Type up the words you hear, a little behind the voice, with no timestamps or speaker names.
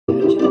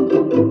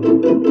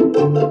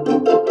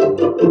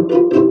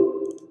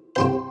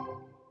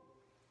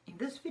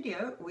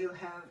video we'll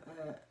have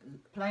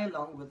play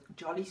along with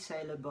Jolly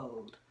Sailor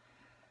Bold.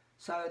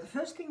 So the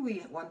first thing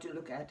we want to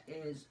look at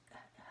is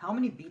how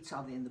many beats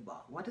are there in the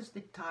bar. What is the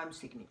time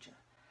signature?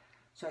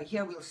 So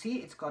here we'll see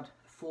it's got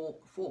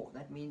 4/4.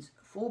 That means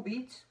 4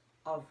 beats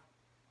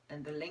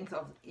and the length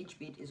of each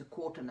beat is a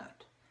quarter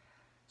note.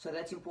 So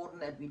that's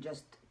important that we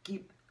just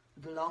keep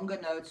the longer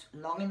notes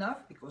long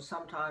enough, because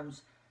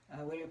sometimes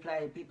when you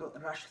play, people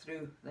rush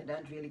through, they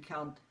don't really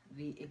count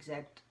the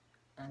exact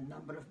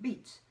number of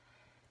beats.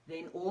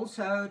 Then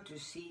also to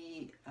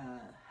see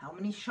how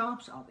many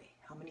sharps are there,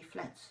 how many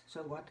flats,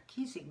 so what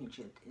key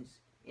signature it is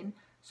in,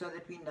 so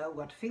that we know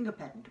what finger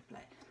pattern to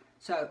play.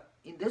 So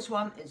in this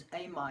one is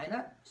A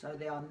minor, so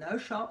there are no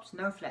sharps,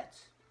 no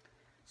flats.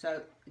 So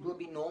it will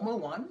be normal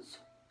ones,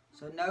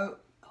 so no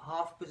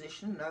half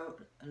position, no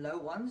low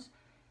ones,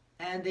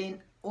 and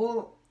then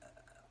all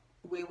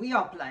where we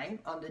are playing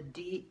on the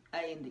D,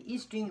 A and the E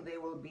string,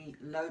 there will be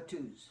low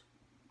twos.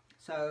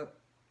 So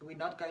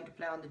we're not going to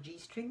play on the G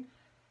string.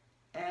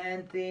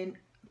 And then,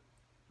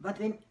 but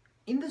then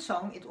in the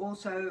song it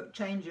also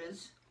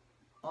changes.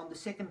 On the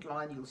second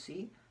line you'll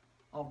see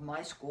of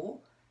my score,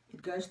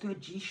 it goes to a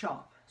G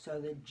sharp.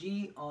 So the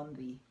G on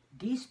the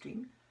D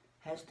string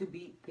has to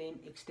be then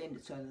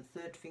extended, so the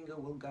third finger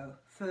will go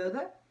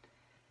further.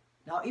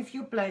 Now if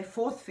you play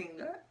fourth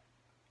finger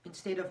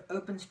instead of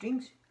open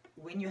strings,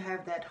 when you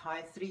have that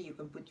high 3, you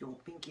can put your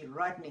pinky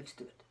right next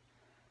to it.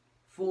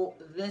 For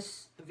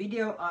this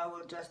video I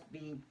will just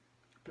be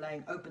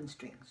playing open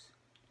strings.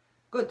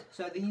 Good,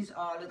 so these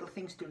are little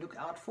things to look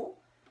out for.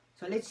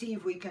 So let's see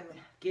if we can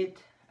get,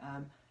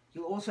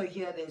 you'll also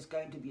hear there's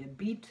going to be a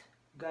beat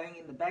going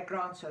in the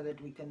background, so that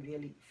we can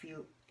really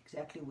feel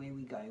exactly where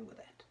we're going with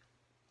that.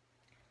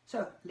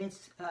 So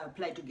let's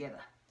play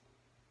together.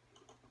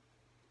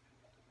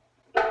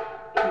 2,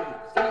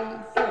 3,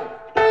 4.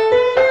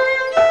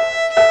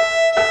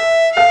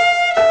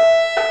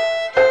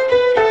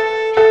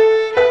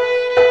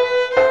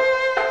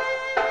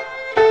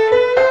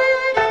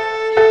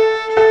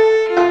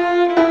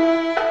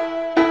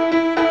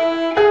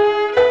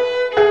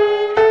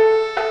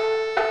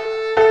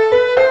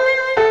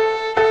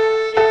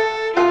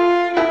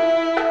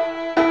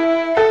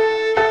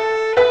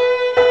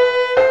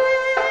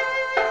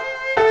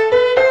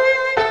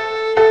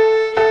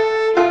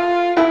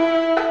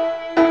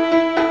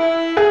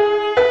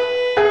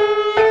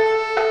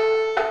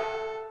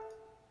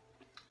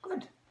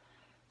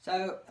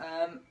 So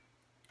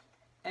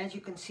as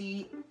you can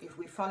see, if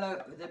we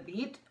follow the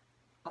beat,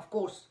 of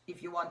course,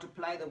 if you want to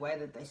play the way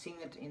that they sing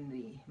it in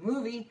the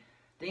movie,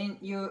 then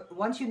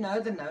once you know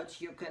the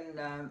notes, you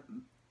can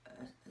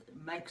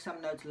make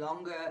some notes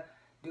longer,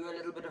 do a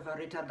little bit of a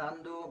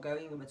ritardando,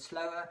 going a bit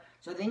slower.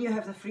 So then you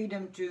have the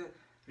freedom to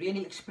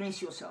really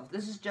express yourself.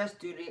 This is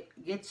just to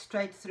get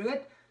straight through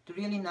it, to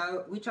really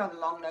know which are the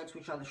long notes,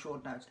 which are the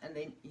short notes, and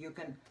then you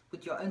can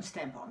put your own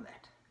stamp on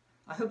that.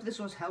 I hope this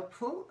was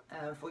helpful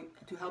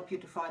to help you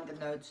to find the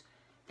notes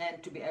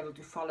and to be able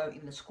to follow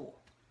in the score.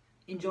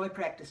 Enjoy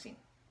practicing.